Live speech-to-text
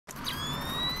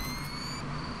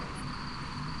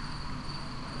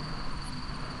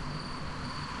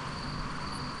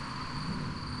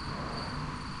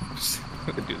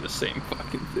I'm gonna do the same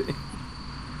fucking thing.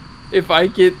 If I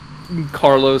get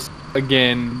Carlos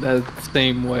again that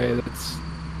same way,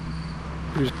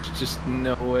 there's just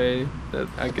no way that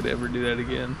I could ever do that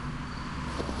again.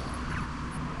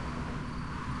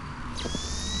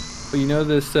 But you know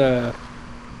this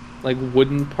like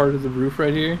wooden part of the roof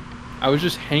right here? I was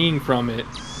just hanging from it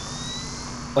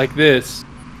like this,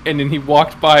 and then he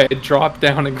walked by, I dropped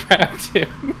down and grabbed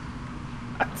him.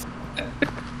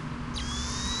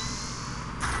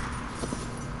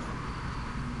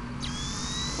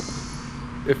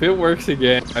 If it works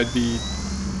again, I'd be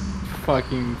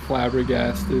fucking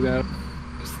flabbergasted.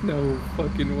 There's no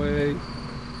fucking way.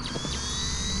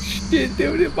 Shit,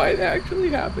 dude, it might actually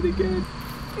happen again.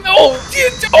 No,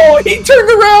 dude, oh, he turned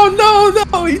around.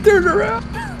 No, he turned around.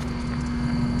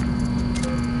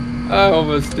 I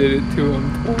almost did it to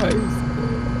him twice.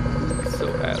 I'm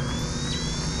so happy.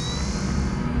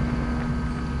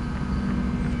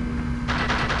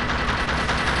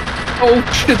 Oh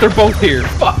shit, they're both here.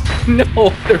 Fuck. No,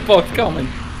 they're both coming.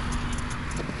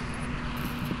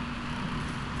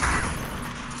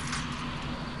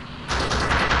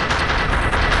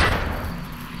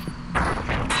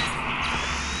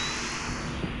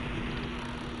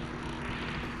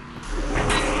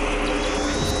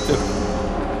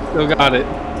 Still got it.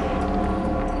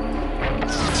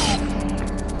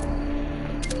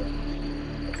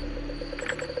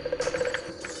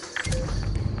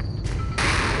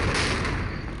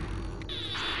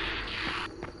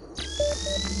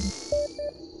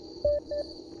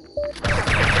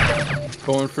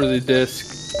 Going for the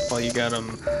disc while you got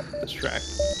him distracted.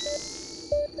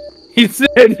 He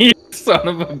said, "You son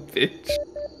of a bitch."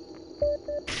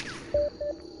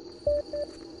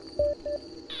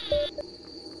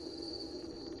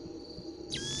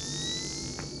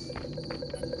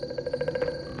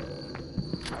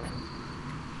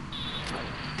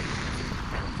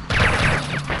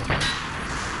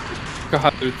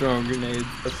 God, they're throwing grenades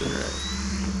left and right.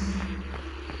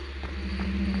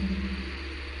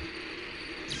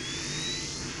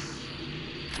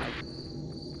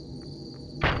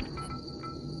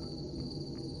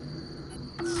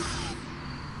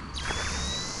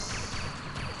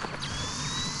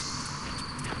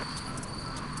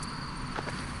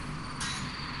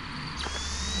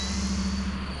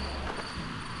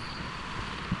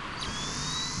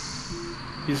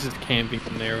 He's just camping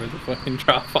in there where the fucking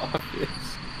drop off is.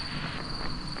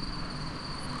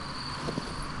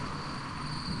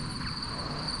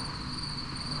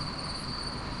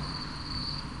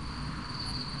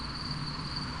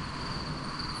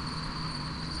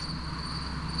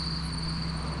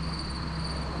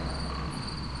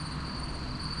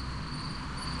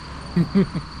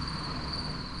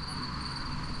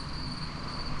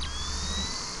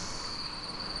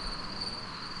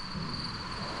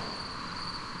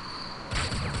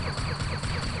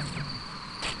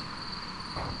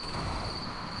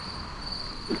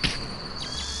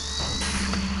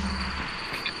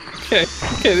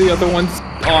 Okay, the other one's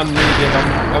on me,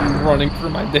 and I'm running for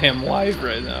my damn life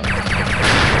right now.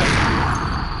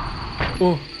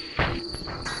 Oh.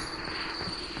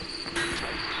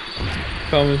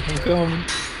 I'm coming.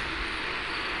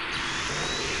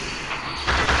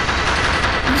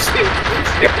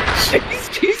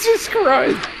 Jesus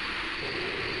Christ!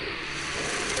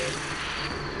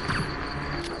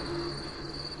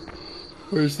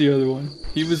 Where's the other one?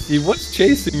 He was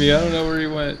chasing me. I don't know where he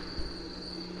went.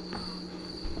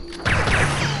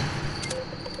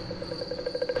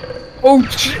 Oh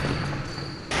shit!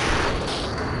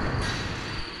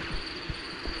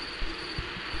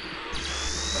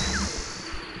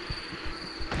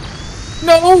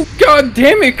 No! God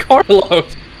damn it,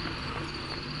 Carlos!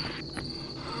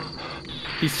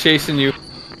 He's chasing you.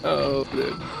 Oh,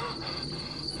 dude.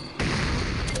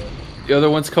 The other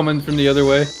one's coming from the other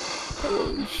way.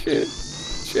 Oh shit!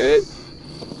 Shit!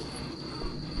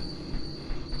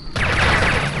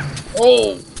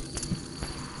 Oh!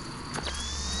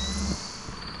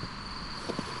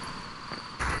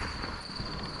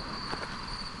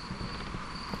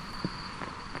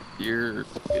 You're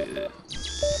good.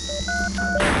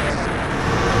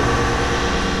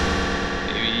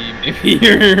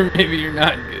 Maybe you're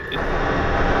not good.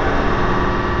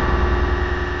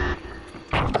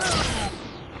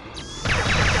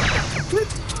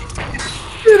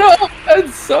 Get off that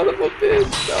son of a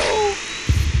bitch!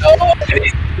 No! No!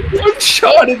 He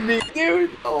one-shotted me,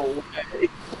 dude! No way!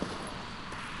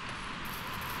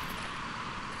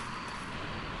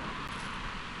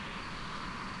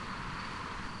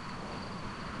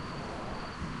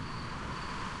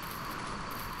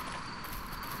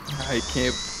 I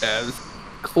can't. That was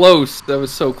close. That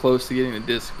was so close to getting the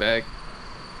disc back.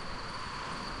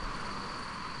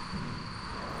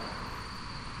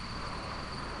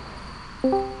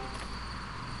 Yeah.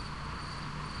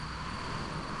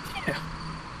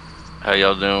 How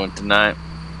y'all doing tonight?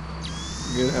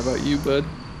 Good. How about you, bud?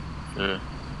 Pretty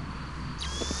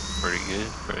good,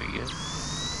 pretty good.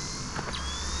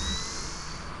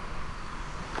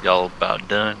 Y'all about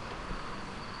done?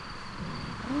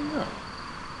 I don't know.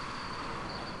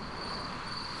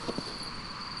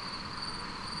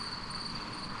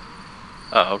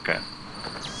 Oh, okay.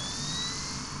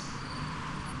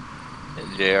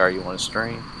 And JR, you want to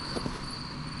stream?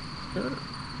 Sure.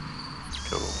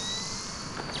 Cool.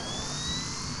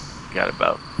 Got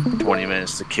about 20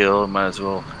 minutes to kill. Might as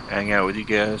well hang out with you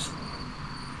guys.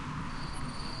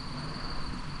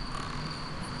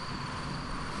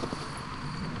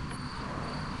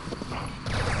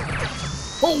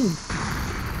 Oh!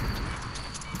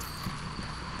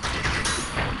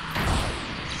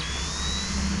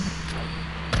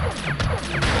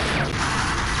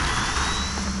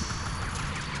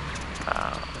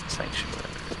 Sanctuary.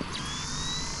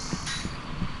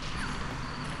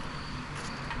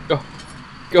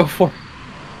 Go for it.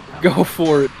 Go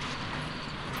for it.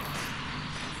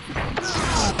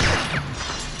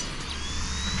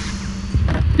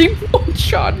 He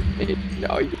one-shot me.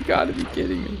 No, you gotta be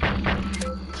kidding me. Damn,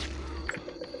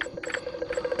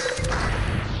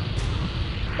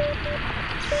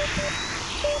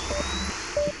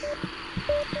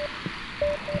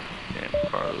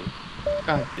 Carlos.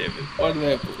 God damn it. Why did I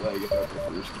have to lag it out the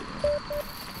first game?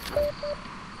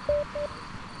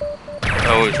 It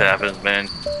always happens, man.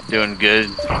 Doing good,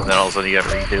 and then all of a sudden you gotta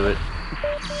redo it.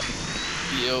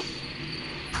 Yep.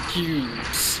 You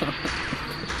son.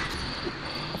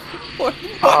 What?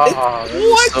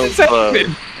 What so just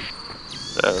happened?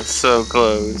 That was so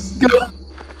close.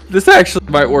 This actually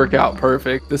might work out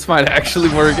perfect. This might actually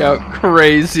work out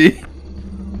crazy.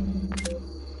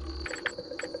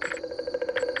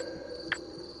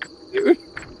 Dude.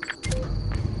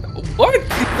 What?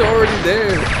 He's already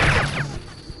there.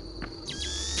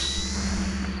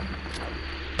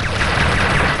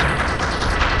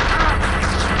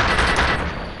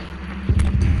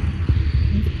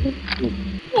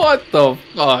 What the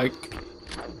fuck?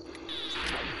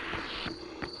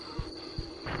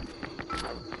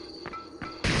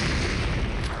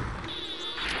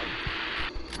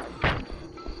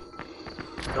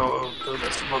 Go,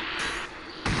 that smoke.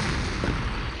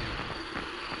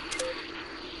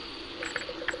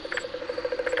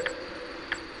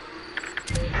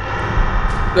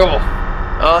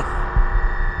 Oh,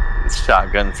 it's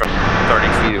shotgun from 30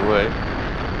 feet away.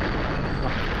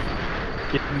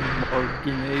 Getting more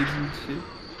grenades and shit.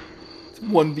 It's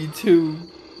 1v2.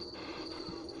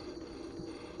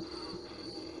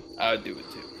 I would do it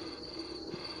too.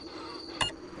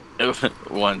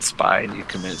 One spy and you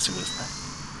commit suicide.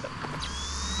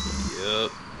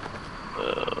 Yep.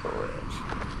 Oh,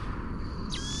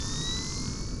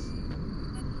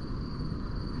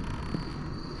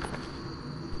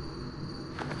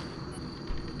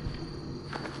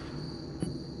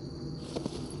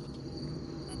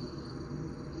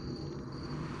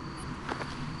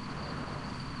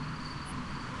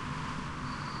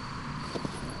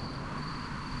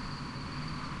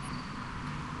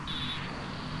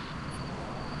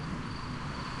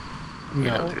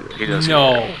 No. he does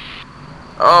No.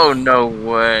 Oh, no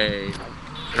way.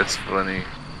 That's funny.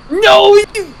 No,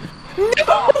 you.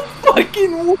 No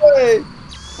fucking way.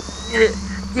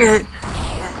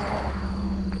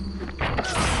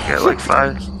 Got like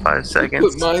five Put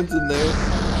seconds. mines in there.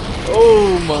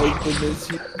 Oh my goodness,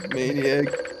 you maniac.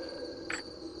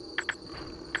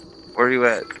 Where are you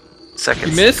at? Seconds.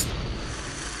 You missed?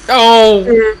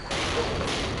 Oh!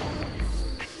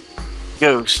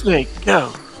 Go, Snake,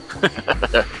 go.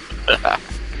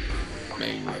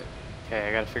 Maniac. Okay,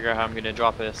 I gotta figure out how I'm gonna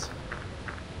drop this.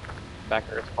 Back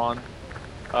at spawn.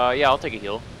 Yeah, I'll take a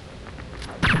heal.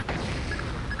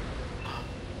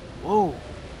 Whoa!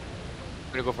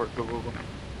 I'm gonna go for it. Go, go, go.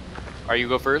 Are you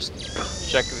go first?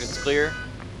 Check if it's clear.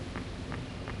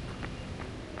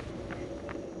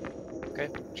 Okay,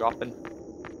 dropping.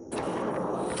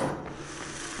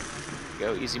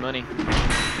 Go, easy money.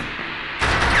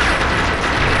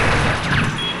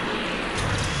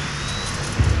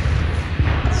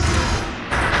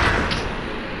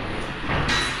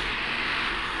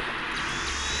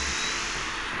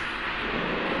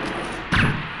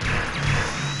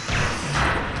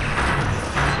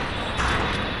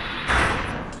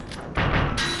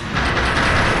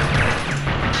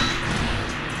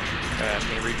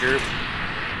 Regroup.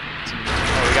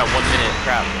 Oh, we got 1 minute.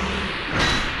 Crap.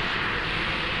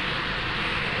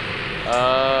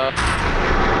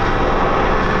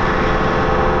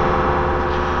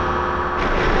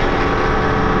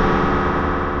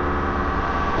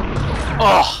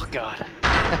 Oh god.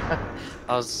 I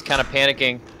was kind of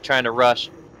panicking, trying to rush.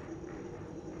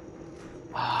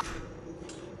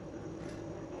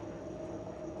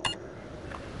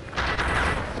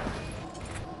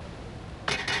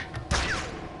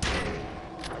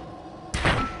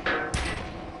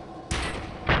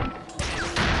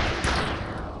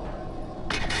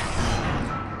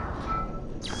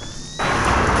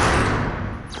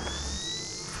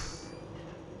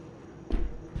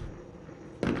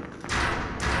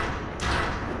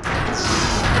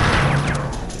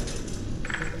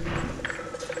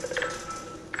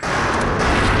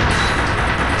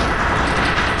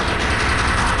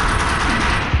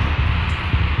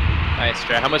 Nice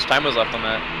try. How much time was left on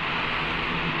that?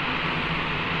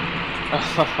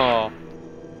 Oh,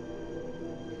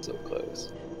 so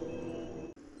close.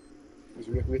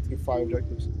 We have to do 5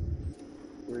 objectives.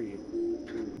 3, 2,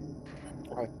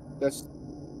 1. That's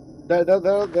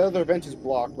the other vent is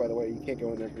blocked, by the way. You can't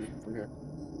go in there from here.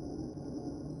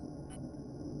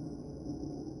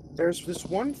 There's this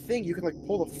one thing you can like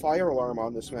pull the fire alarm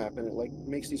on this map, and it like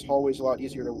makes these hallways a lot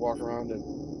easier to walk around in.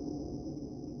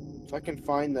 If I can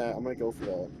find that, I'm gonna go for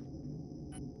that.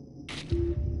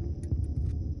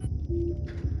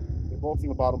 They're both on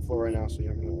the bottom floor right now, so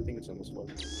yeah, I think it's on this floor.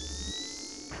 I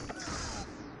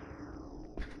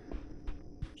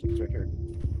think it's right here.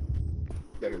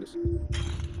 Yeah, here it is.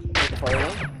 Take the fire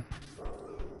alarm.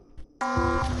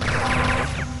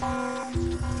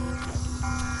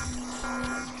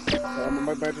 I'm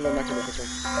right to the mechanism.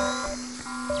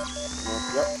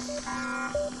 Yep.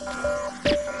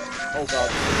 Oh god.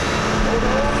 Oh no!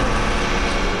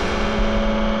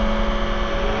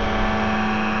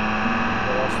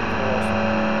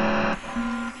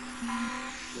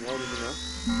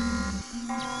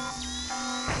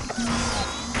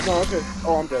 No, okay.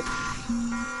 Oh, I'm dead.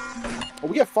 Oh,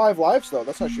 we have 5 lives though.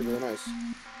 That's actually really nice.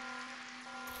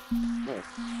 Nice.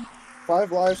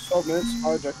 5 lives, 12 minutes,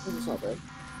 5 objectives. It's not bad.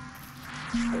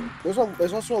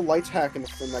 There's also a lights hack in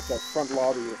like that front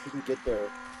lobby if you can get there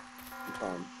in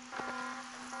time.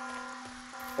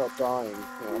 Without dying.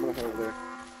 Yeah, I'm gonna head over there.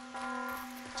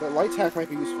 So that lights hack might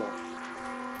be useful.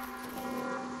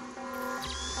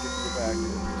 Get to the back.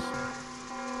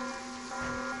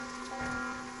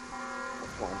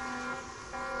 Come on.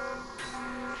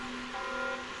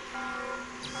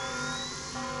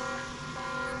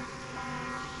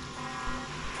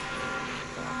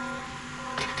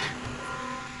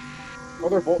 Oh,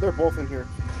 they're both in here.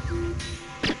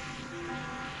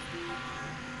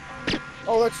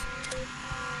 Oh,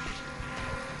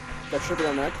 that should be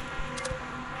on that.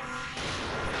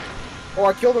 Oh,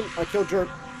 I killed him. I killed Jerk.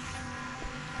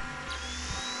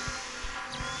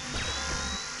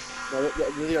 No,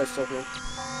 the guy's still here.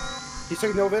 He's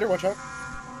taking the elevator. Watch out.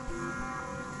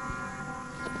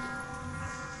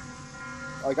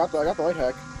 I got the light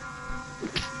hack.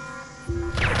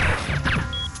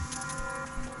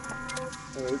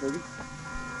 Maybe.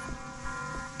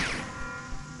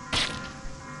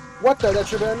 What the? That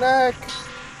should be a neck!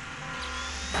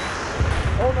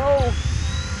 Oh no!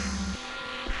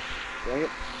 Dang it.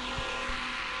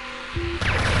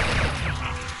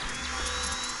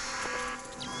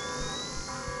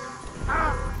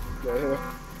 Yeah.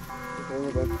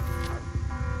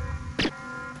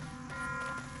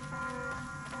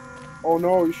 Oh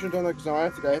no, you should have done that because now I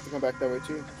have to come back that way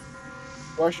too.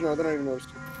 Well, actually, no, then I didn't even notice.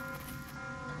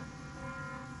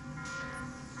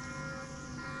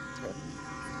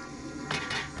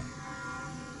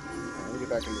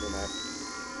 Back into the map.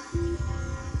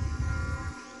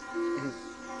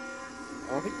 I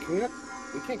don't think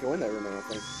we can't go in that room, I don't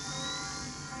think.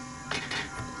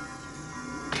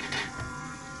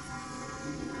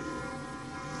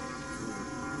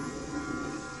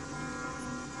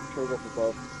 Try to go up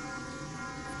above.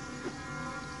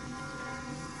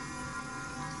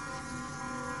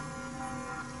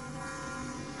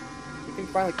 You can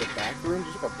find like the back room,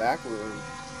 just like a back room.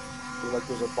 Where, like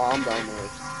there's a bomb down there.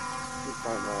 You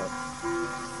find that.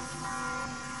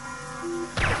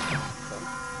 Okay.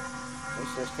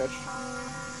 Nice catch.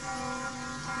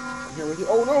 I'm here with you.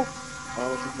 Oh no! Oh, I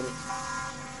was funny.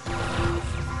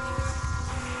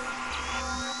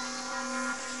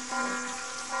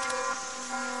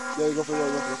 Yeah, you go for it.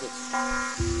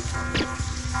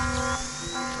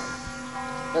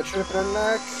 That should have been a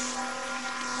neck.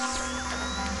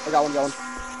 I got one.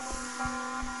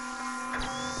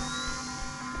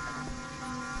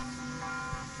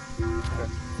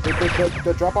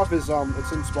 The drop off is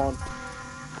it's in spawn.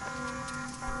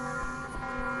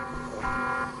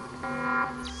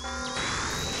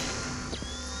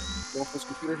 Go off this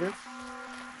computer here.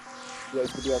 Yeah,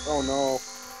 this could be like, oh no,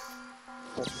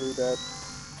 that's really bad.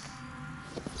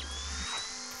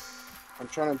 I'm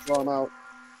trying to draw them out.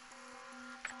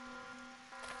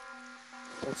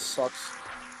 That sucks.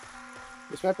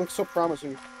 This map looks so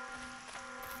promising.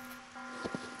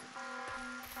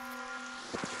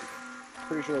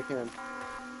 Pretty sure I can.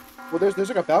 Well, there's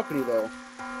like a balcony though.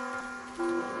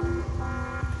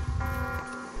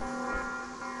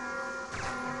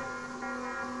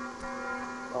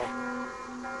 Oh.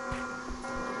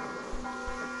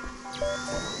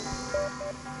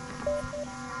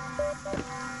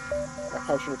 I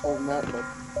probably should have told him that, but.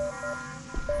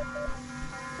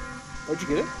 Where'd you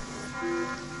get it?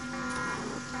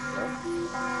 No.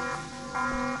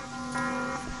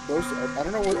 Those, I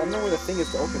don't know where the thing is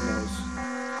to open those.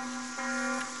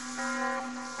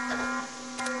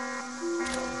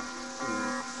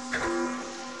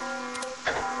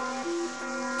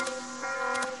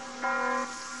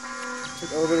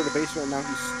 Took elevator to the basement and now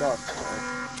he's stuck.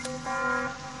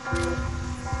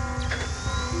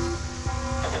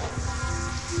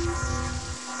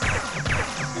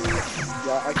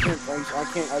 Yeah, I can't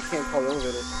call the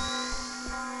elevator.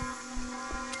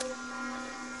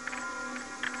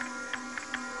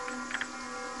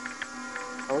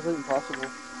 How is that even possible?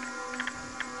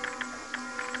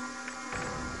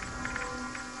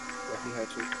 Yeah, he had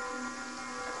to.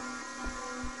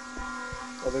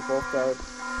 Oh, they both died.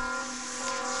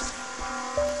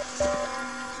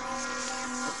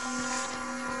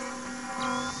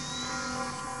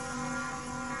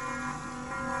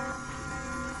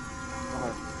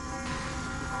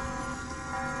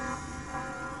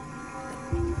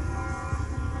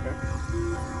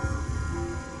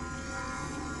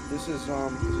 There's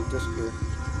a disc here.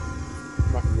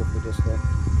 I'm not gonna go for the disc though.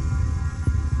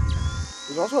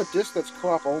 There's also a disc that's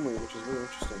co-op only, which is really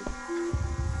interesting.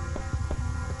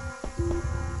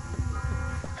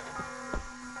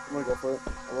 I'm gonna go for it.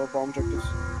 I love bomb objectives.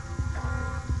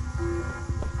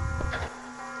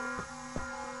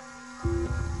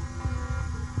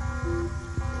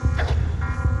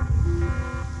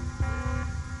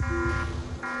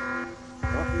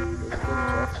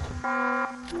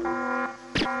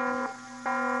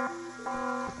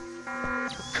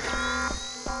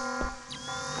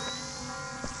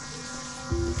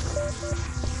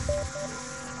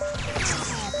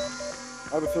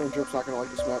 I have a feeling Drip's not gonna like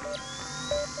this map.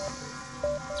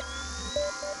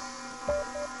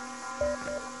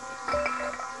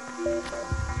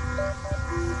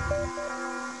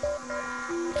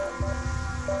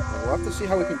 We'll have to see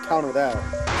how we can counter that.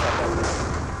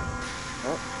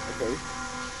 Oh, okay.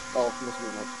 Oh, he must be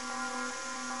enough.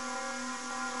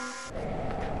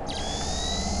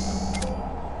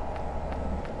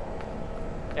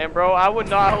 And bro, I would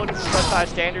not hold him to such high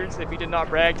standards if he did not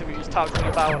brag to be just top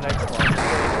 25 on Xbox.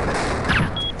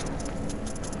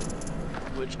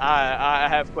 Which I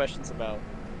have questions about.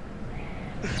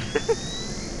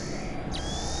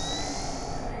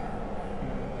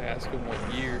 Ask him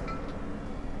what year.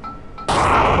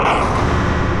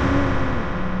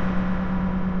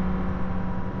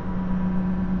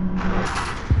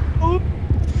 Oop.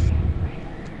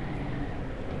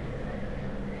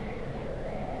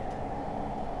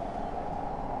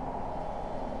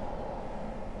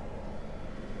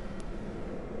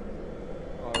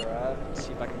 Alright, let's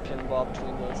see if I can pinball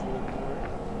between those a little more.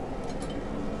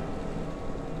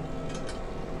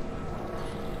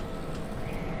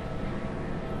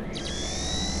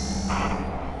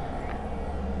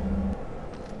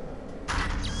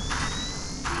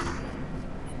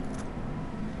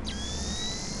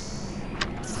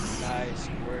 Nice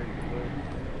work,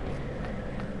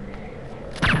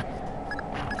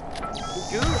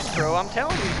 He goofs, bro. I'm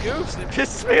telling you, he goofs, and it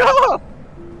pisses me off.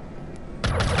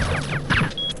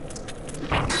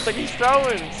 It's like he's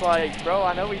throwing. It's like, bro,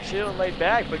 I know we chill and laid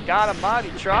back, but God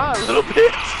Almighty, try a little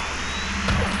bit.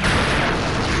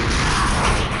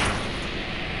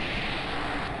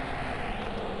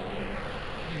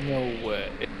 No way.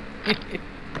 Okay.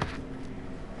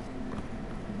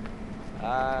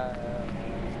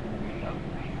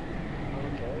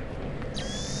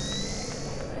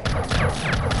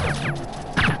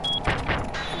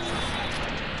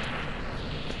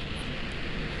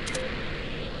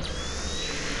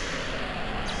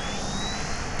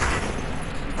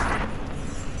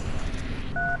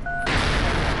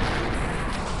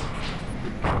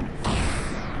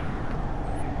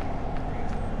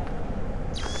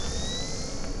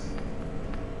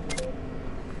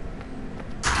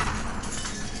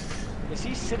 Is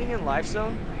he sitting in life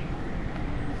zone?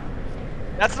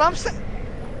 That's what I'm saying.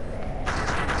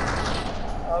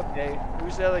 Okay,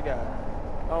 who's the other guy?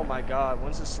 Oh my God,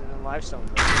 when's this sitting in life zone?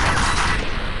 Bro?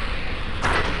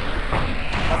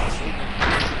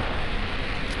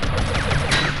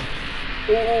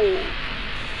 Oh.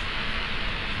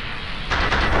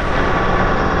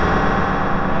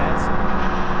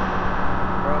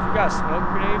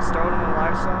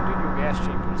 my son, dude, you'll gas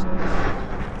chamber his ass.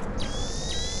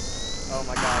 Oh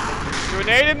my god, there's a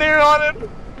grenade in there on him!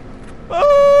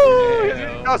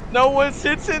 Oh! No one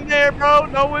sits in there, bro!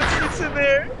 No one sits in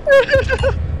there!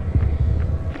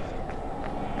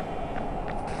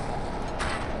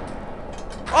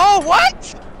 Oh,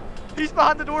 what?! He's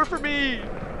behind the door for me!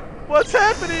 What's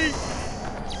happening?!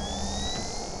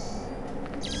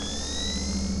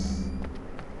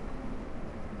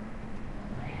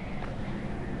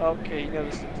 Okay, he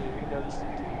knows what to do. He knows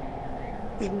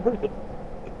what to do.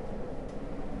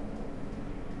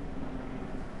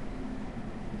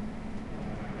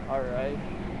 Alright.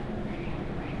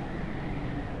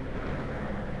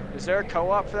 Is there a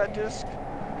co-op for that disc?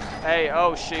 Hey,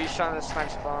 oh shit, he's trying to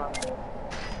snipe spawn.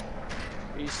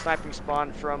 He's sniping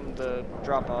spawn from the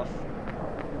drop-off.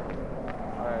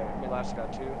 Alright, my last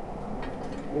got 2.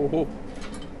 Oh.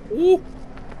 Ooh.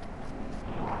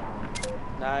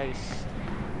 Nice.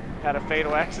 Had a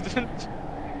fatal accident.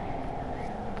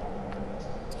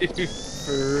 Dude,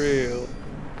 for real.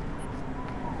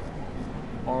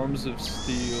 Arms of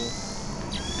steel.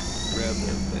 Grab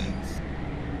that fence.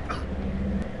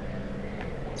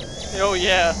 Oh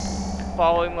yeah.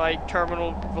 Following like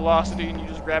terminal velocity and you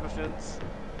just grab a fence.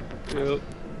 Yep.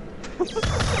 That's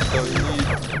all you need.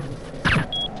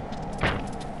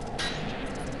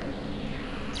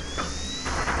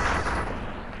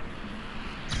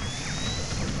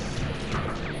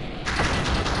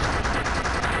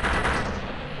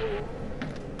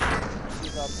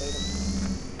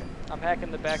 I'm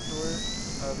hacking the back door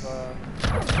of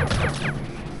I'm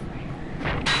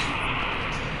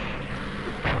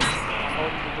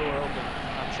holding the door open.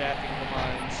 I'm chaffing the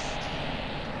mines.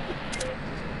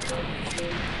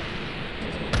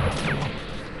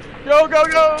 Go, go,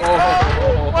 go!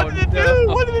 Oh, what did it do?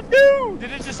 What did it do?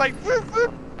 Did it just like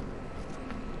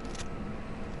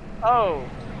Oh.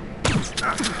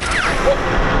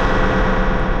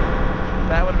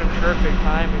 That would have been perfect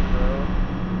timing, bro.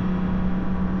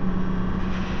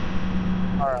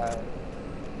 Alright.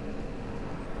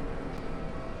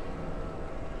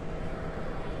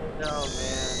 No,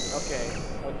 man. Okay.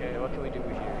 Okay, what can we do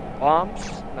here? Bombs?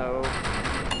 No.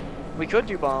 We could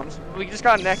do bombs. We just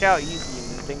gotta neck out easy and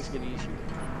then things get easier.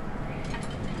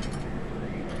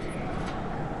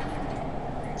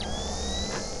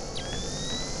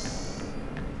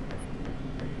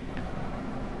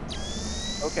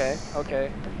 Okay,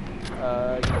 okay.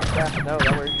 Yeah, no,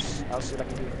 that works. I'll see what I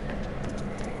can do.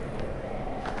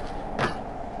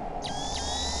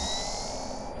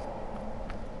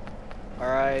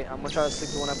 Alright, I'm gonna try to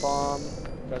sleep the one at bomb,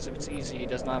 because if it's easy, he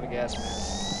does not have a gas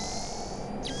mask.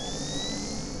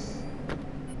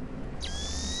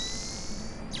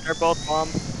 They're both bomb.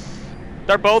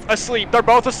 They're both asleep. They're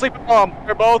both asleep at bomb.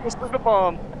 They're both asleep at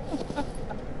bomb.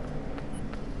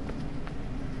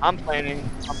 I'm planning.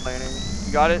 I'm planning.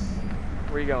 You got it?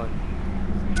 Where are you going?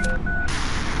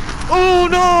 Oh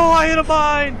no! I hit a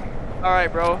mine!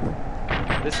 Alright, bro.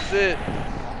 This is it.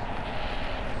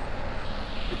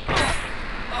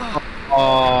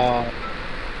 Oh,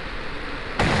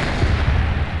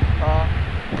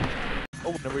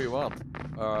 whenever you want.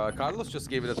 Carlos just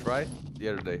gave it a try the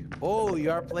other day. Oh,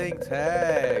 you are playing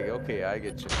tag. Okay, I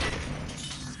get you.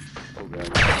 Oh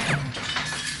god.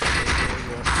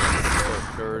 So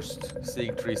cursed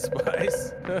seeing 3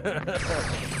 spies.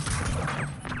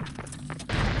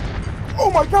 Oh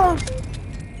my god!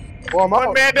 Well, I'm out.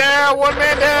 One man down! One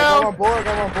man I down! got on bullet. I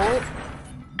got on bullet.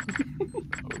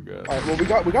 Oh god. Alright, well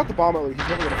we got the bomb at least. He's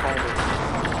never gonna find it.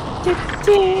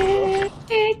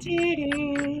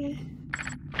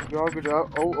 Good job, good job.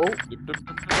 Oh, oh.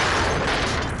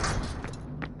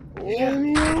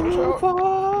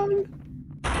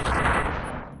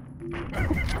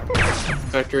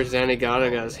 Inspector Zanigata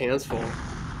got his hands full.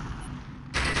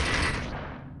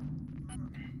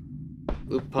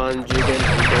 Lupin, Jugan,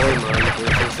 and Goemon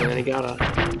versus Zanigata.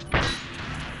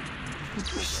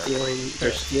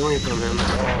 They're stealing from him.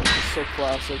 Oh, this is so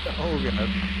classic. Oh god.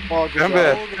 Oh, good Come job.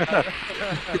 back.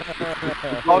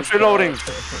 Oh, reloading.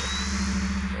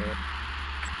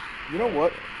 You know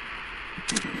what?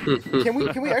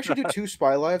 Can we actually do 2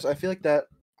 spy lives? I feel like that.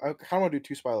 I kind of want to do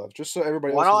 2 spy lives just so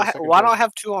everybody. Why else don't has a second why chance. don't I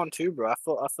have 2 on 2, bro? I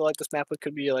feel like this map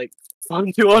could be like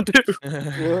fun 2 on 2.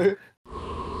 Really?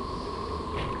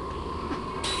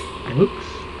 Oops.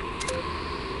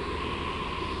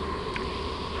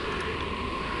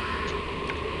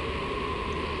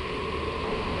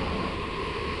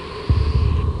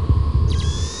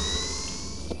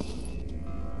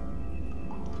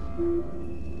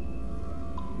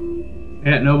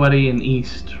 Yeah, nobody in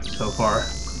East so far.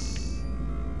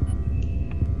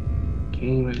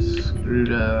 Game is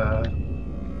screwed up.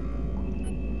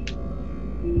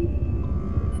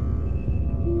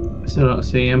 Still don't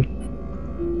see him.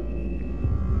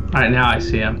 Alright, now I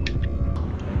see him.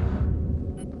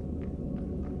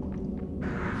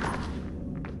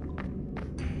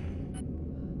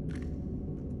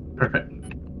 Perfect.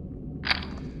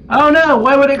 Oh no!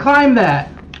 Why would it climb that?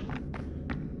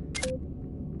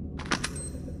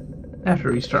 I have to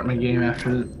restart my game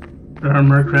after the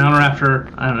armor crown, or after,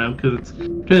 I don't know, because it's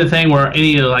doing the thing where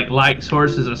any like light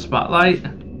source is a spotlight.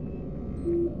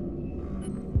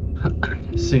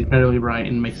 It's incredibly bright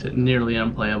and makes it nearly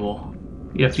unplayable.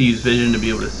 You have to use vision to be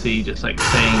able to see just like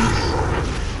things.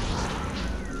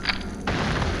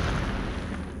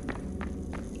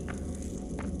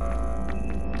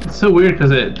 It's so weird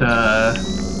because it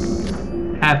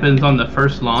happens on the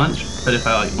first launch, but if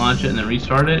I like launch it and then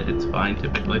restart it, it's fine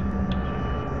typically.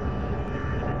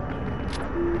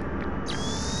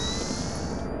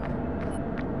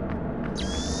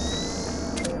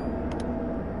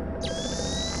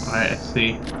 Alright, I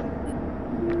see.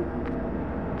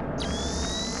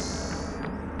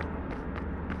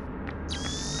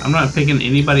 I'm not picking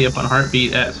anybody up on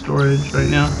heartbeat at storage right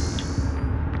now.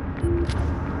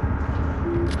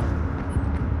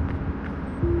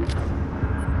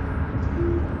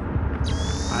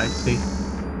 I see.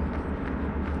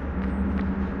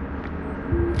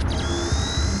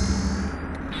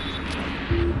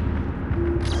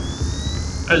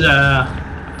 There's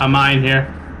a mine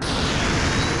here.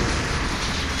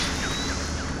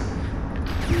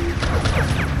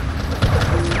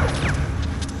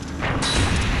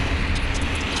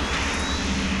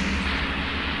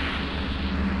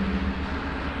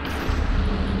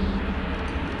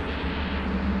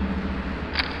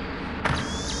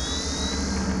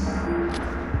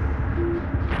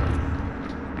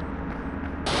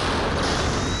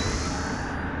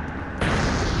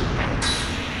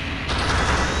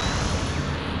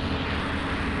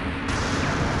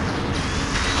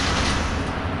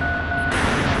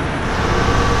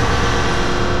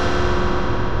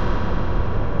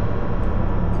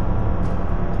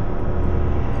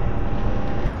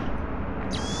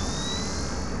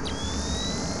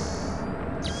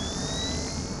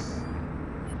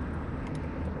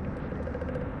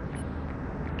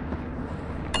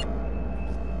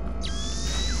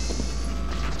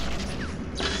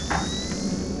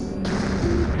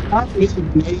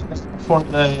 Before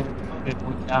the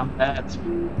went down bad.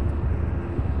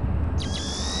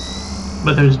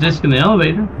 But there's a disc in the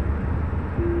elevator.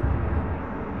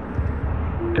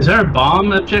 Is there a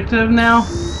bomb objective now?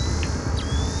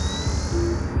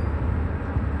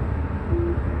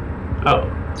 Oh,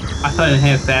 I thought it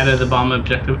enhanced that as the bomb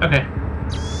objective. Okay.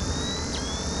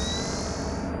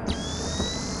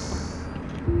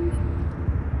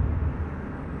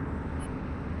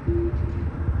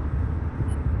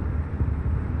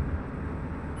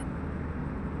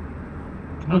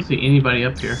 I don't see anybody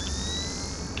up here. I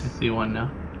see one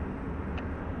now.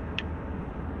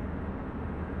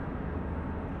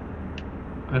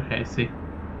 Okay, I see.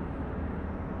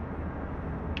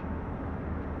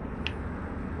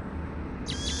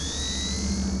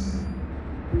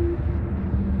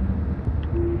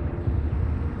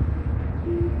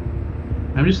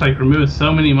 I'm just like removing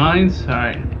so many mines.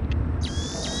 Alright.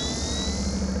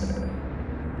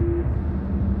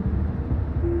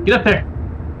 Get up there!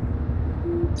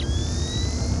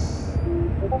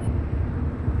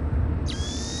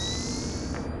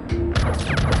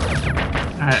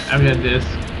 Alright, I've got this.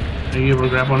 Are you able to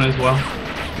grab one as well?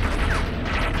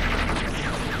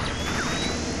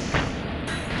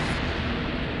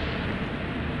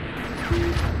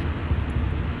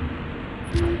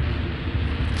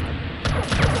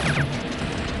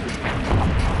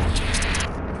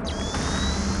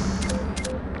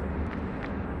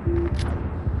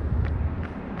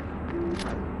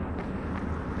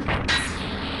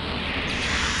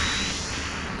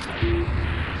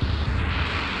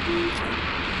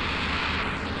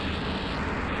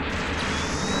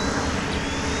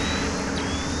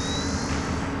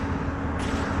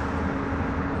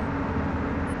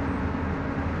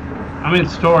 I'm in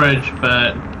storage,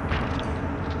 but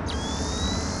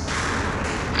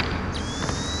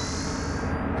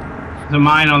there's a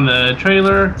mine on the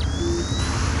trailer.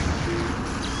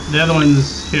 The other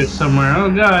one's here somewhere. Oh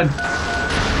god.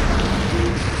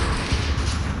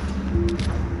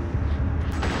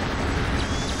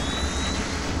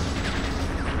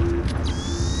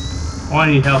 Oh, I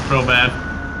need help real bad.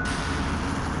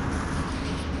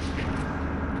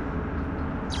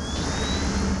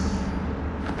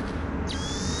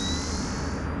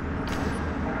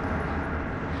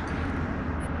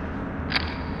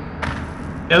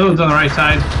 The other one's on the right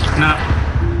side. No.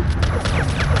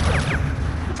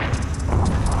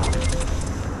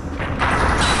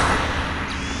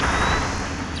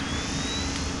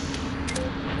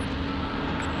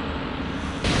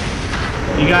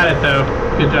 You got it though.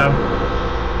 Good job.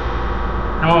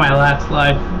 I'm on my last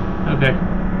life. Okay.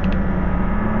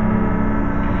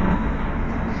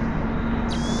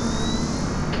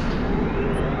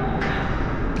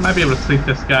 Might be able to sleep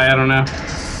this guy, I don't know.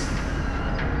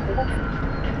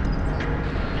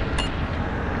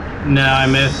 No, I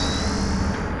missed.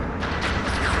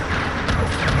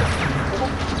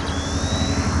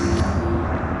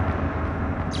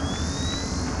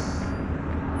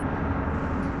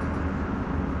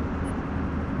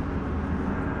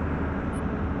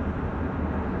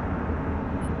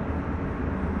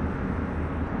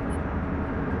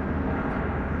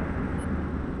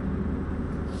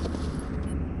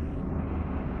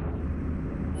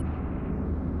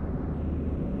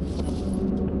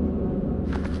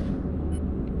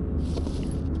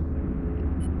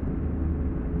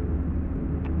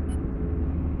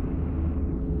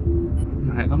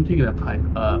 Alright, I'm taking that pipe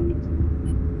up.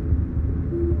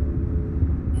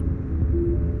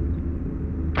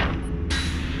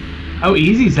 Oh,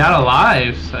 Easy's out of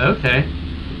lives. Okay.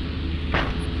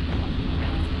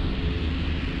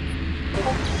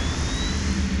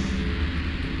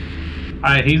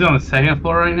 Alright, he's on the second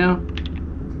floor right now.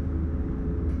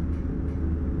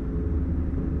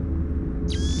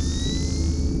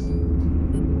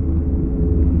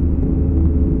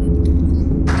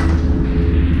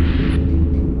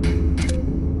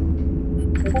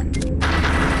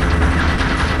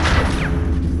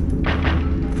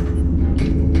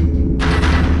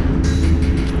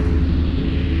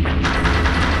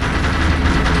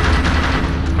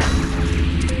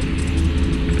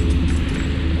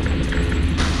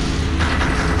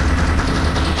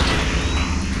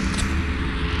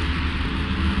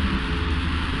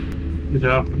 Good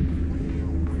job.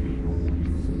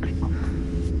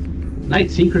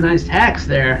 Nice synchronized hacks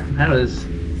there. That was.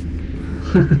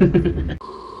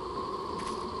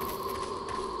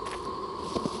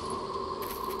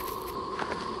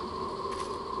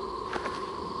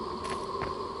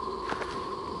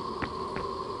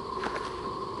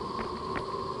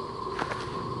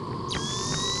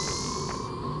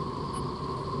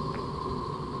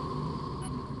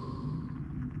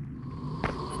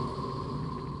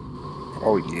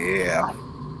 Oh yeah.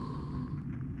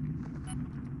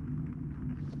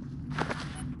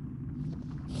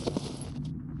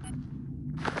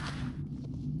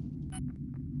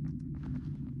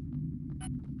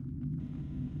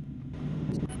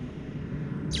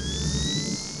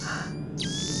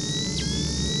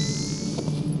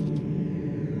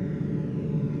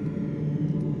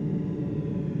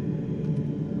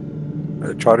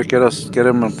 Try to get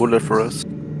him a bullet for us.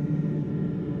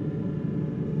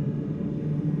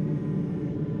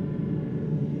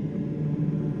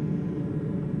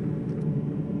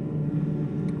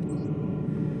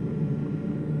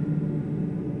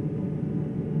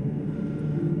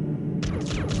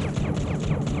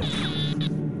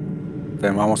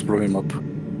 Damn, I almost blew him up.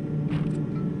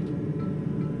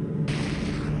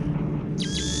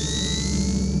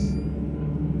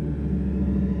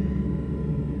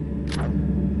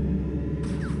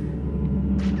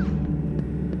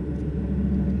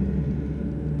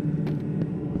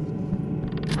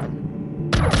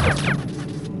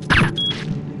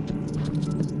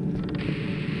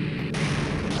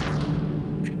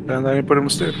 And then you put him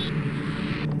asleep.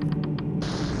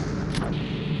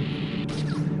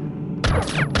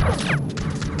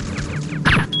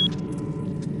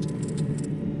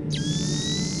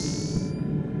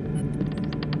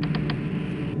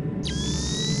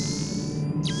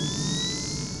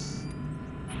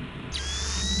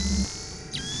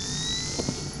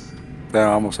 Damn,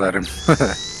 I almost had him.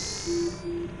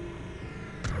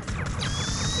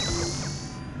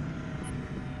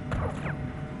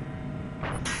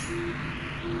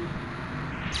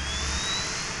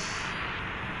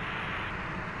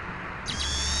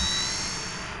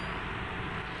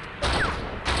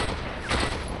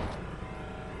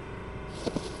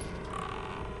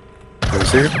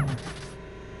 See it?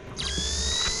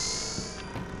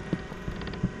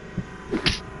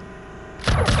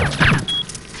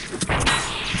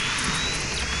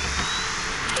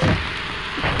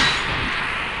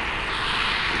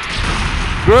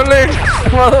 Really?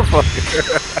 Motherfucker.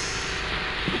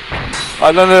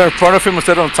 I landed in front of him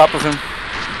instead of on top of him.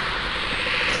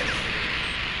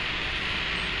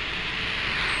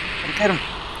 Get him.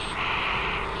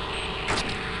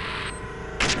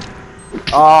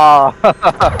 Ah.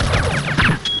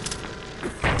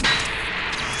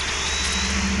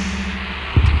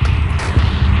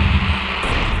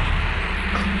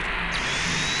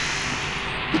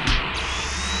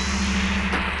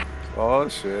 Oh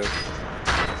shit.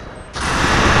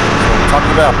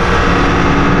 talking about.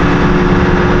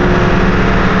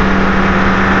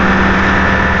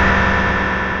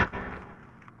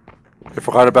 I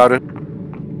forgot about it.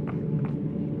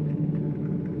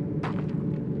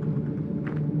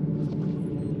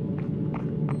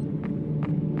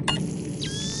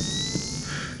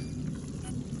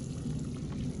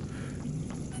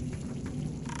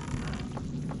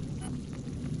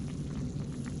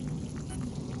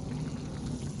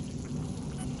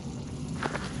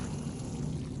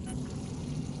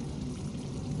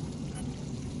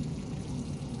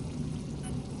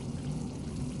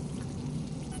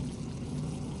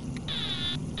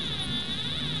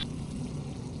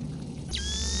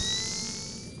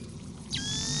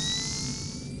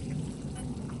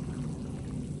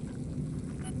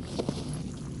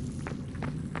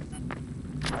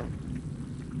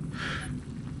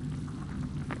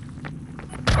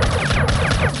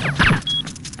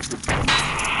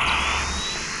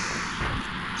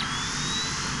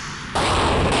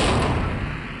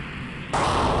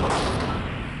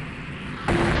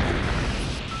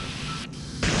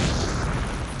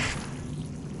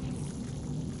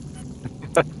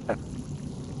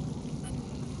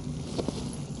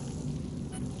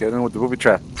 Get in with the booby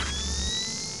trap.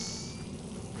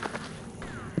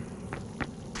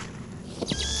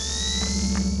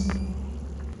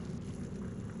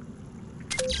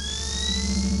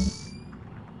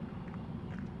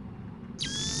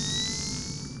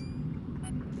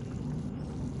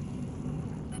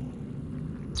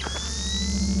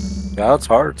 Yeah, it's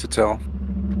hard to tell.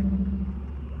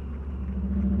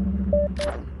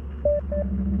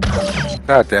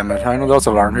 God damn it. I know there was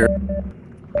an alarm here.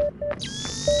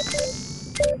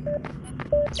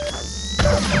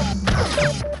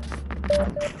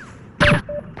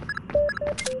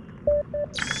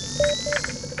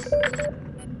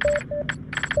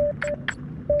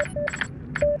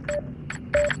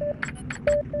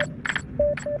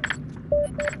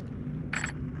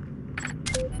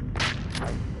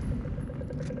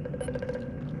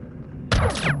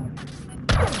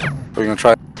 We're gonna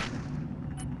try.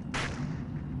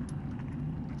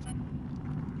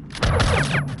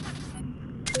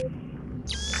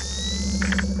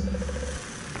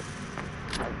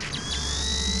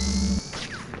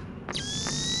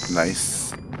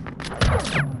 Nice.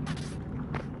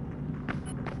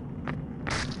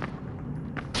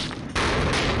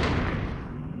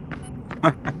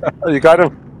 You got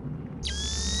him.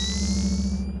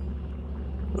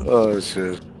 Oh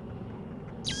shit.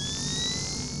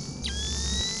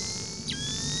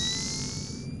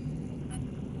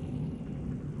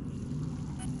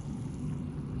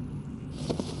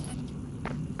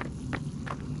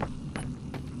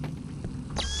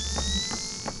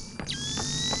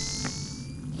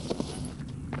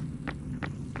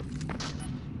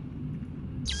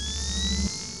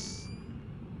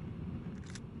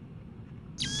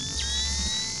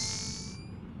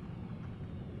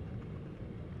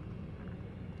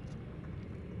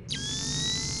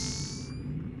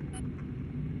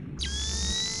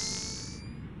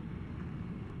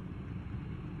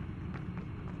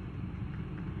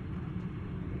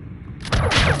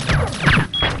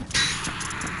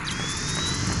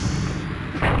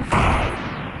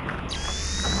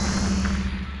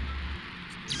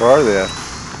 Where are they at?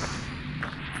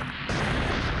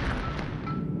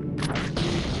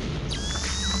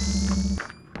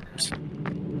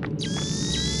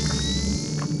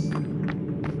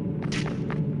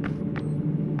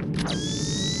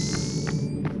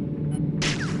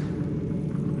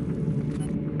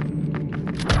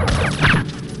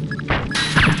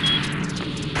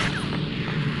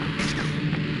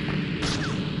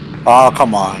 Oh,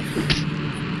 come on.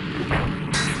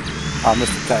 I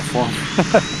missed the platform.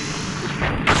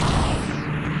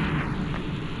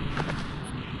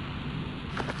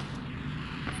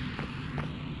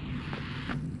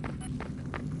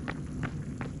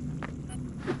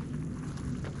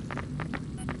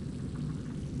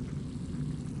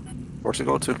 Where's it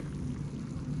go to?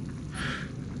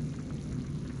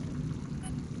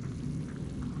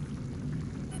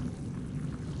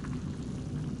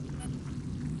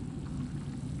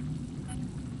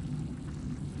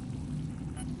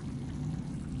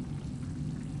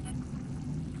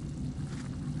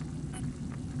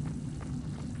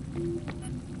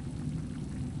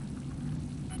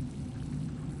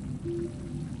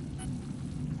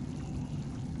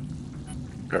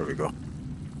 There we go.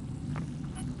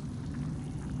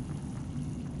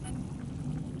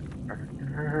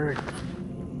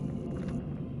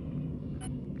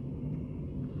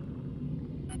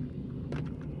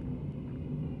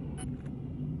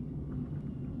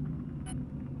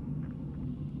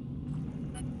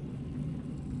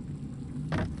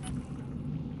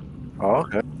 Oh,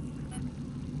 okay.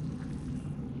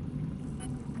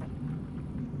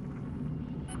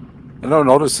 I don't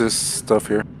notice this stuff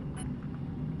here.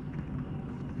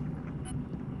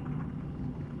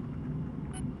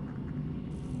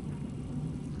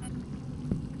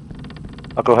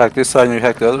 I'll go hack this side and you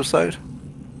hack the other side.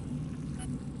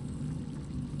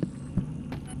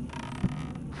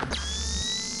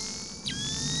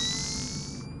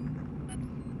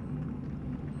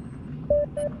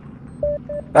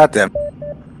 Ah, damn.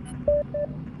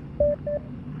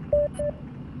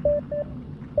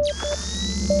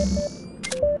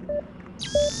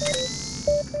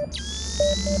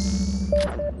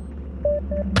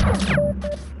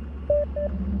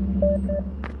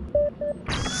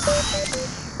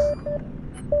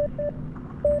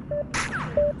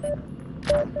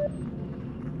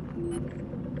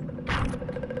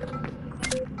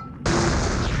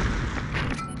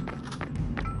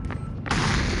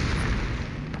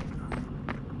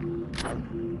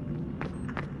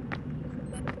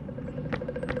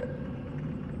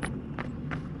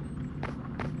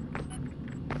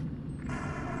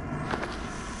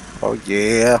 Oh,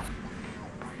 yeah.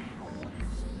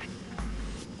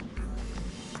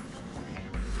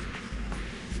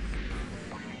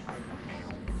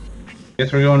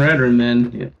 Guess we're going red room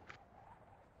then. Yeah.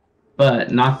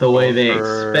 But not the way they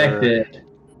expected.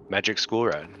 Magic School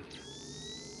Ride.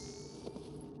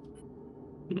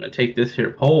 I'm gonna take this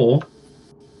here pole.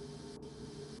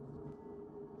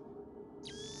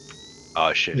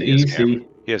 Oh shit, It's he has easy. camera.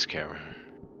 He has camera.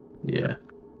 Yeah.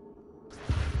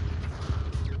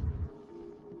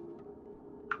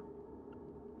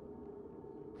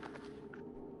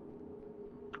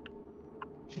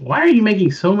 Why are you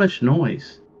making so much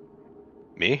noise?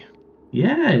 Me?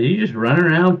 Yeah, you just run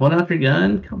around, pull out your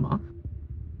gun. Come on.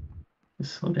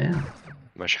 Just slow down.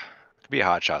 Much could be a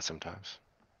hot shot sometimes.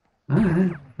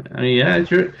 Alright. I mean, yeah,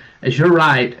 it's your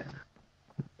right.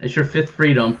 It's your fifth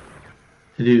freedom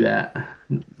to do that.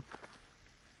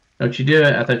 Don't you do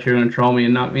it. I thought you were gonna troll me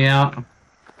and knock me out.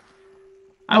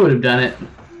 I would have done it.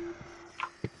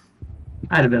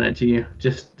 I'd have done it to you,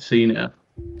 just so you know.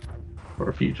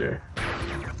 For future.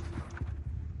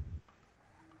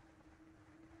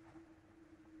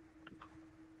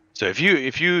 So if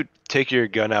you take your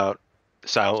gun out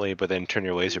silently but then turn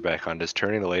your laser back on, does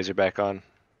turning the laser back on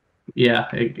Yeah,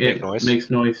 it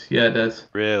makes noise. Yeah, it does.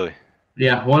 Really?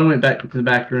 Yeah, one went back to the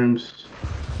back rooms.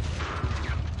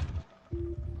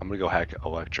 I'm gonna go hack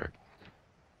electric.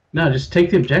 No, just take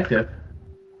the objective.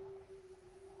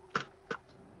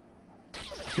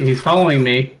 He's following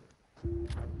me.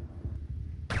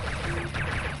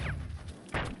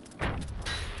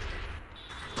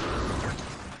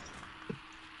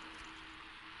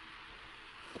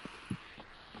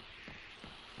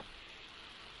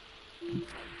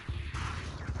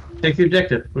 Take the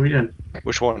objective. What are we doing?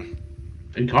 Which one?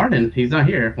 Garden. He's not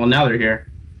here. Well, now they're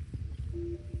here.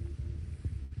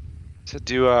 So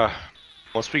do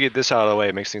once we get this out of the way,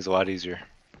 it makes things a lot easier,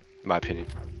 in my opinion.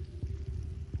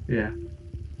 Yeah.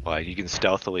 Like you can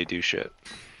stealthily do shit.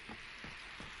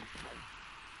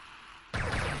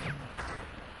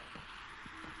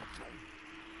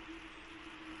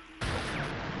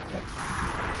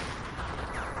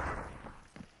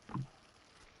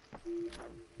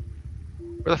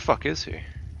 Where the fuck is he?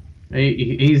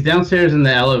 He's downstairs in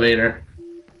the elevator.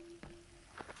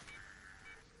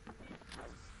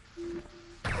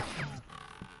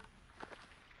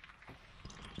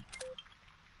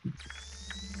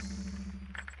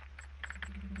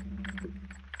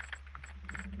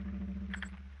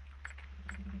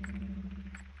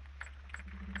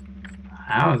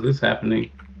 How is this happening?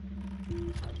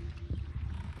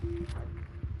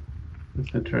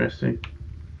 That's interesting.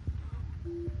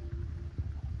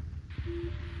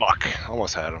 Fuck,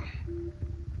 almost had him.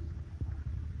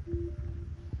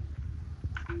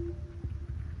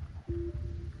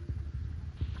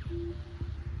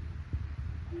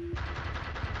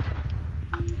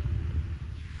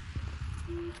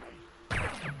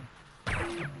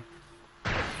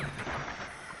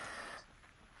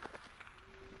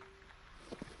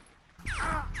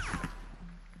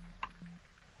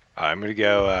 I'm gonna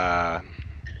go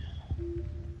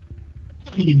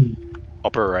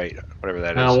upper right, whatever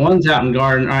that is. One's out in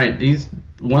garden. All right, these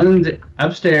one's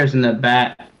upstairs in the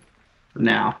back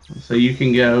now, so you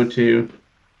can go to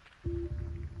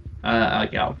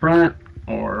like out front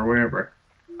or wherever.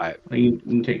 You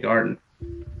can take garden.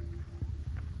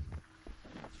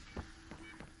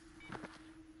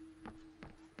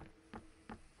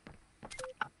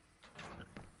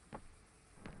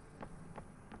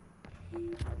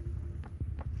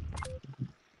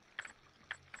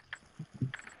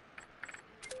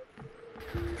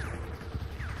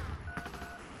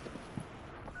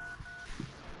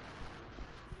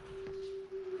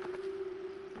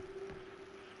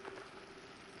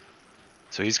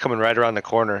 So he's coming right around the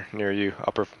corner near you,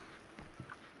 upper.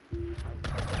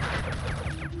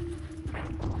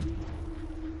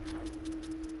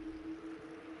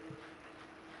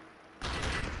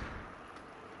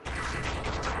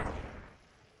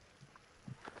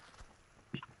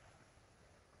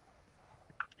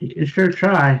 You can sure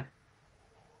try.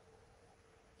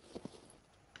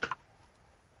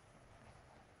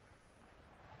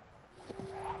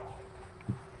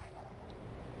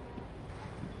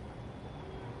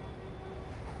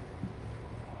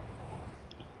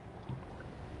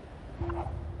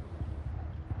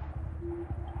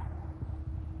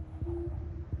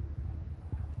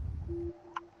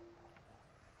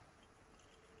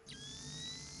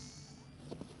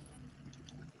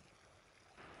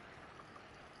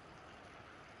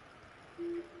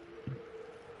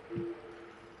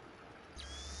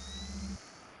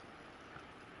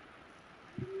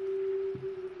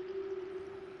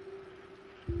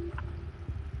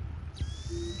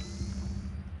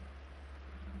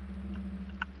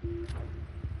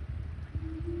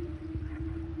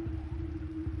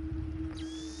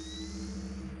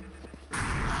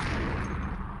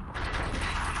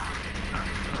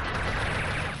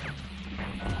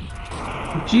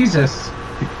 Jesus.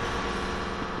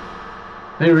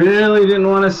 They really didn't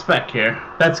want us spec here.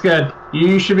 That's good.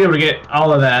 You should be able to get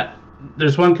all of that.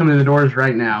 There's one coming to the doors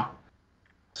right now.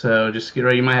 So just get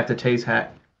ready. You might have to tase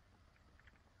hack.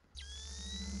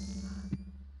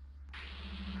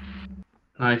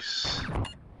 Nice.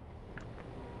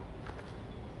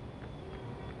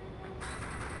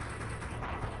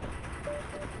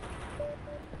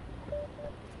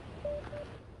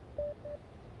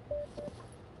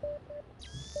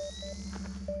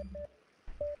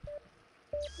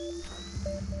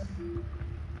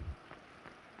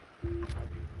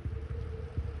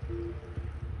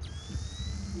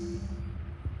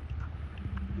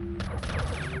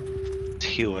 It's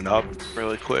healing up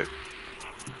really quick.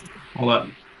 Hold up.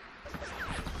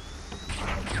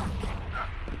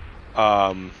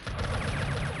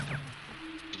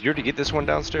 Did you already get this one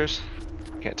downstairs?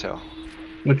 Can't tell.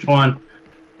 Which one?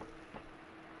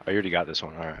 Oh, you already got this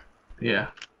one. All right. Yeah.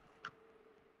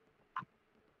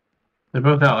 They're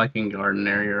both out like in garden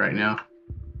area right now.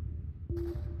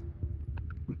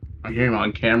 I hear him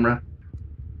on camera.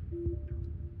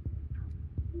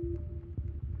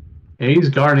 Yeah, he's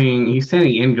guarding. He's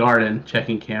standing in garden,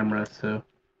 checking camera. So.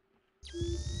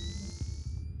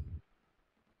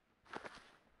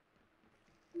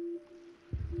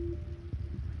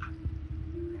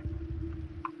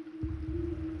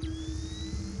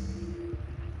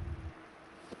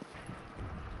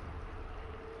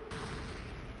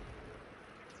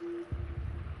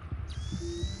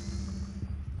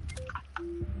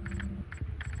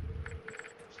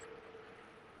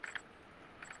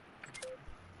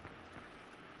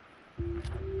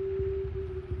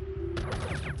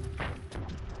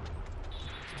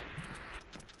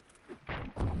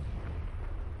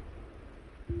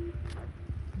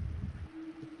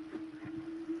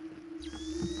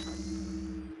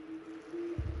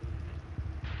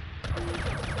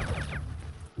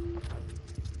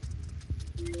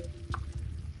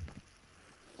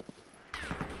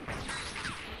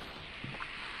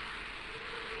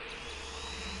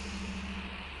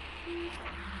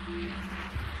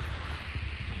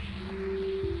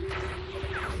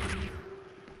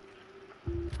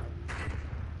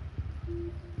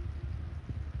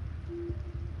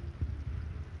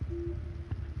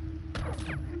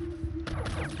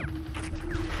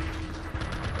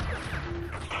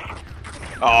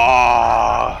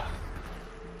 Oh,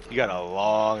 you got a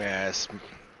long ass,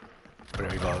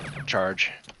 whatever you call it,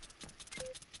 charge.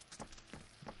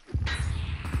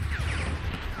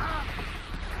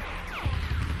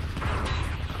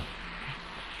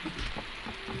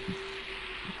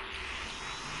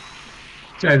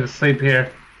 This guy's asleep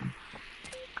here.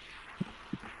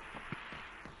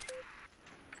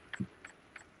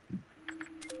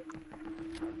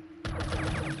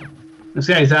 This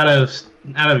guy's out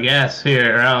of gas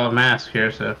here, or out of mask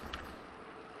here, so.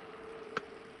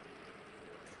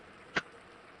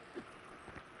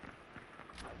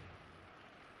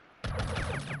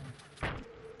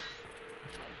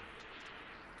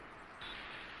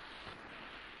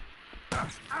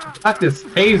 Got this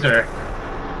taser.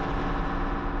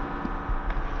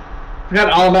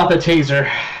 Forgot all about the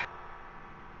taser.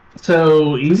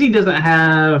 So Easy doesn't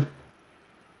have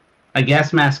a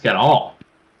gas mask at all.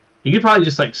 You could probably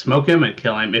just like smoke him and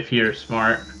kill him if you're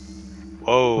smart.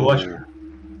 Whoa. Watch.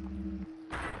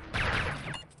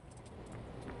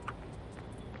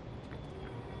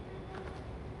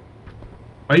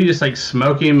 Why don't you just like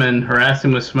smoke him and harass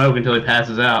him with smoke until he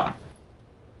passes out?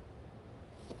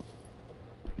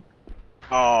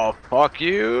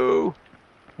 you.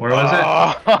 Where was it?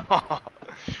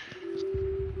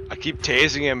 I keep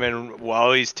tasing him, and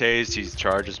while he's tased, he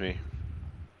charges me.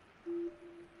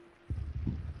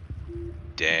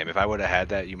 Damn, if I would have had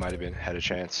that, you might have had a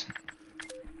chance.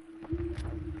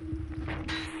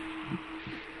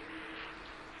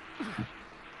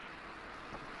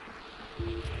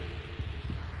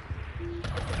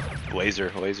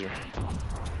 Laser. Is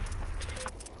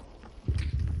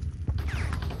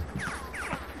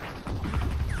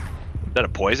that a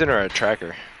poison or a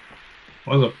tracker?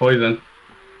 What was a poison?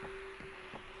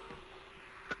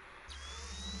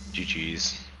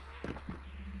 GG's.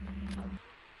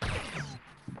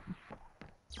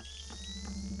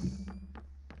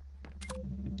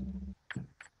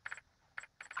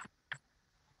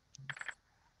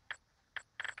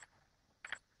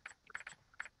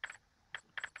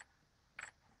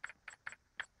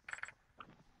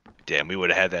 Damn, we would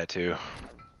have had that too.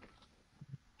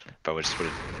 If I would just would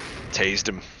have tased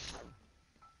him.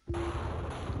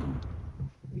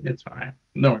 It's fine.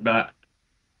 Don't worry about it.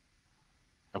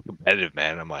 I'm competitive,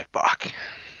 man. I'm like, fuck.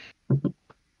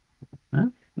 Huh?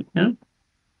 Yeah.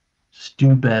 Just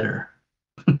do better.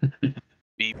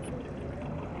 Beep.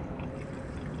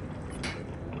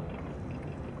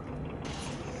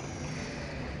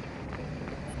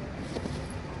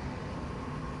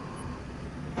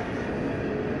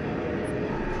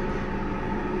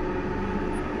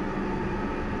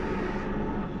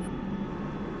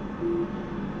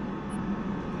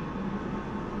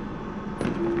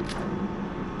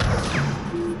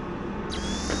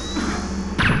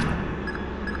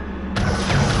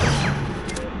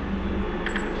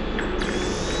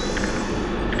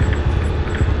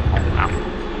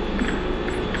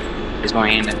 He's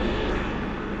going in.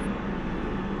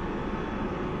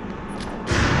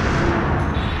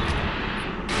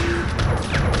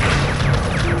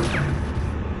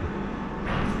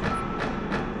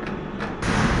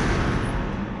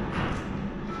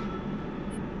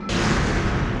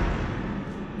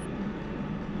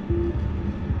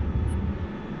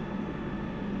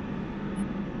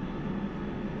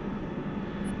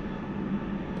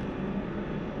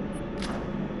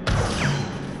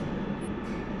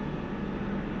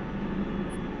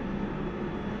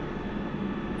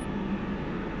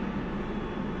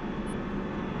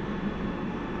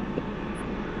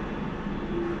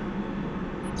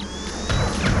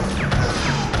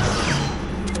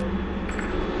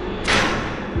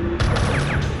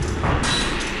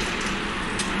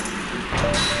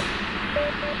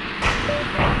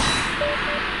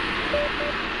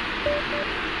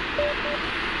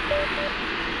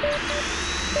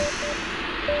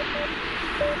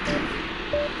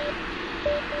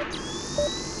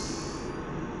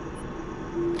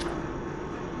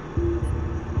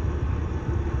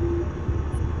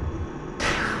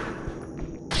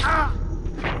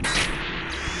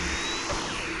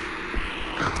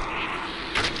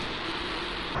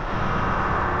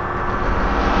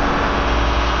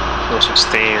 Those are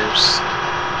stairs.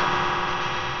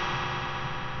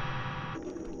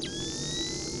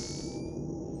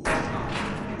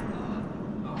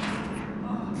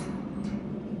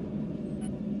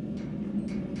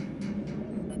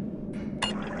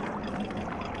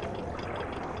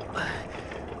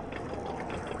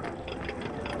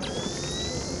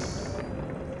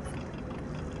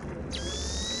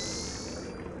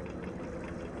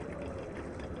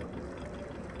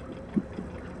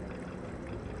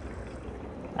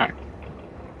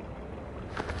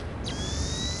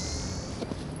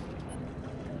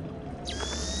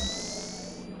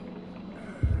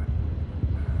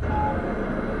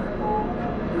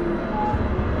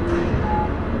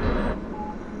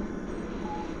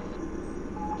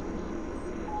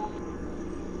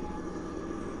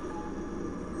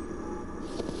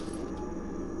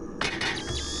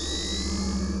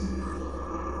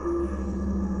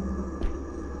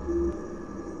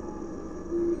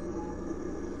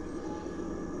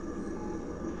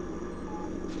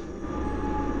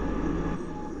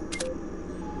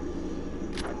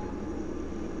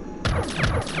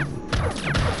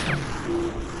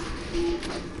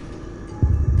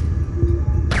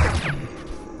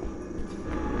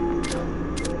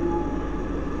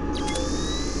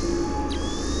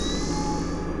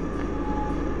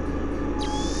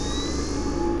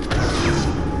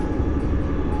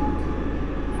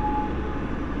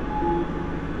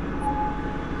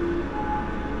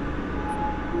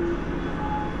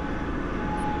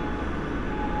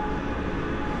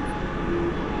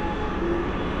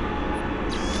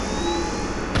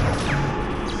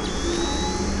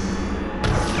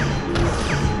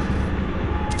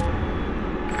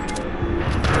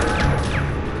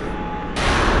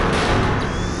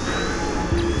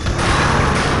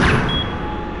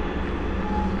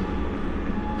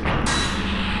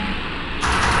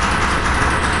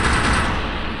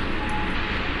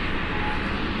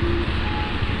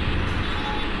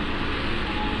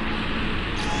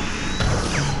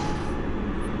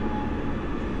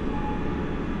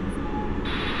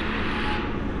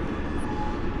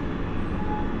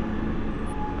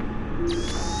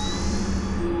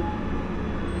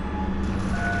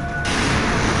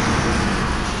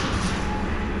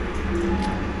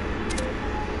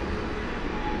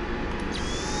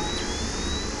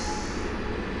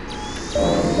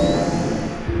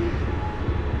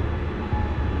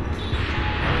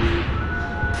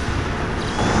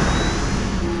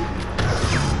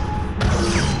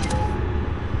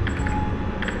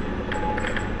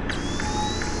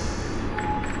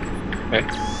 Okay.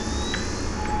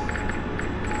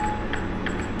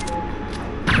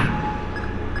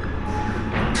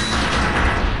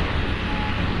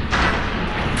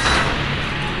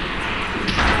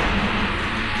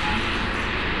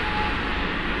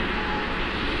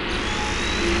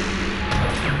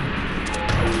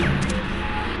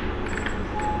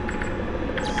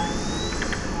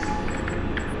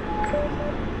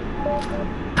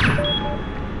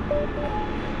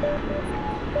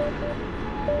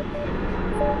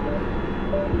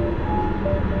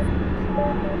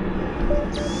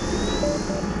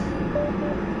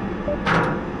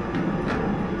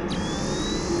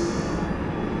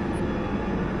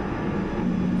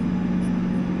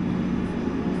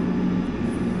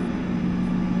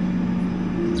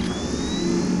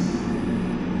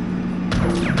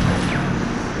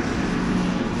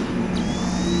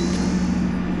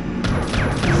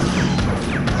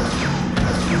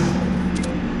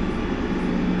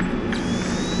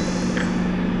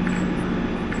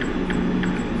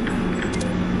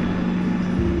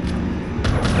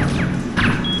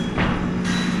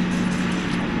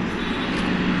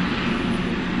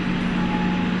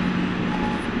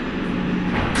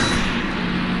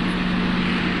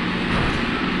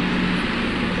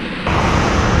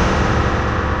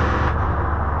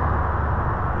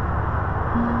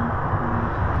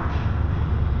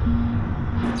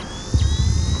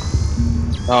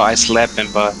 Oh, I slapped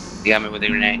him, but he got me with a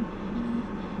grenade.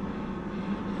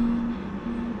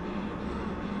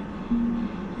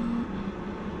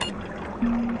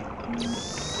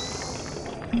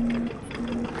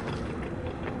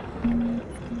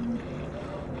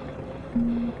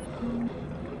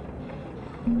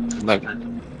 Good luck,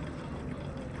 man.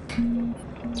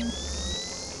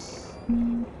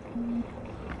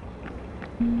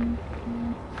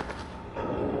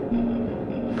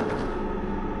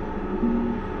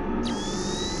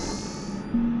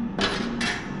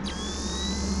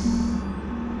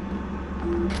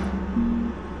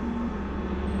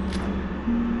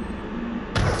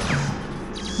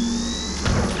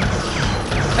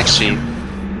 Next to you.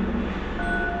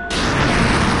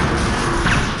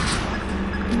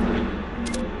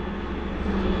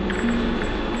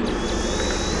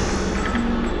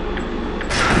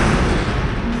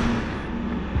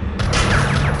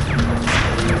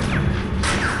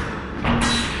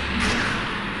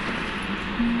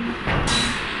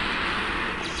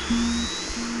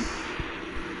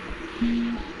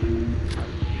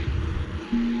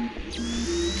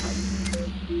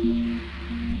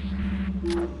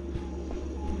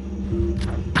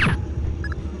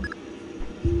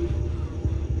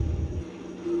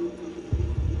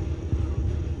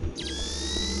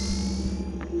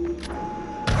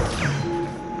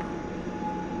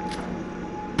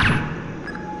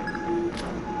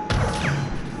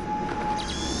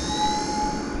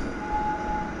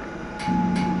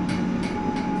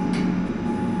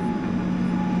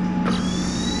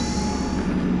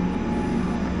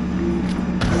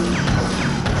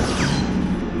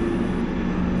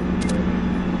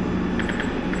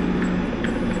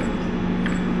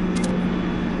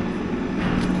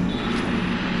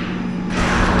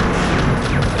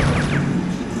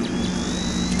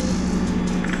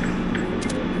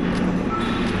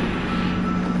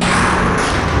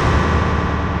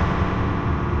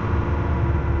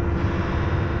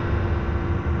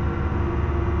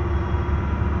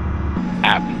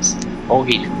 Happens. Oh,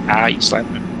 he you slapped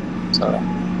him. So.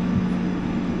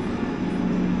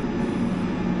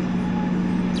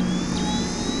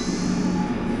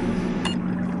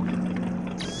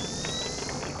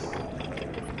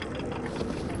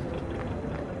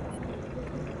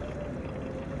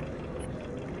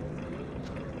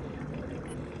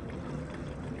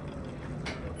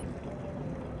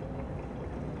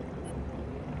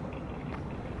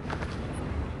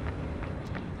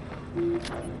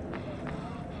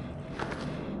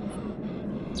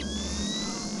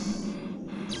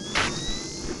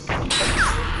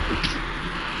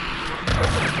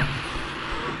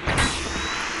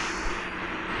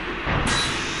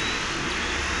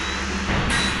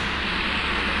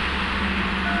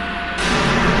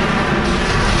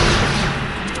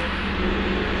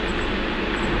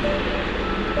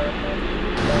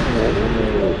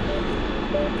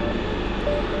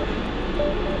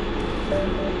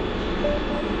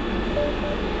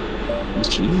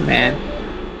 Gee, man.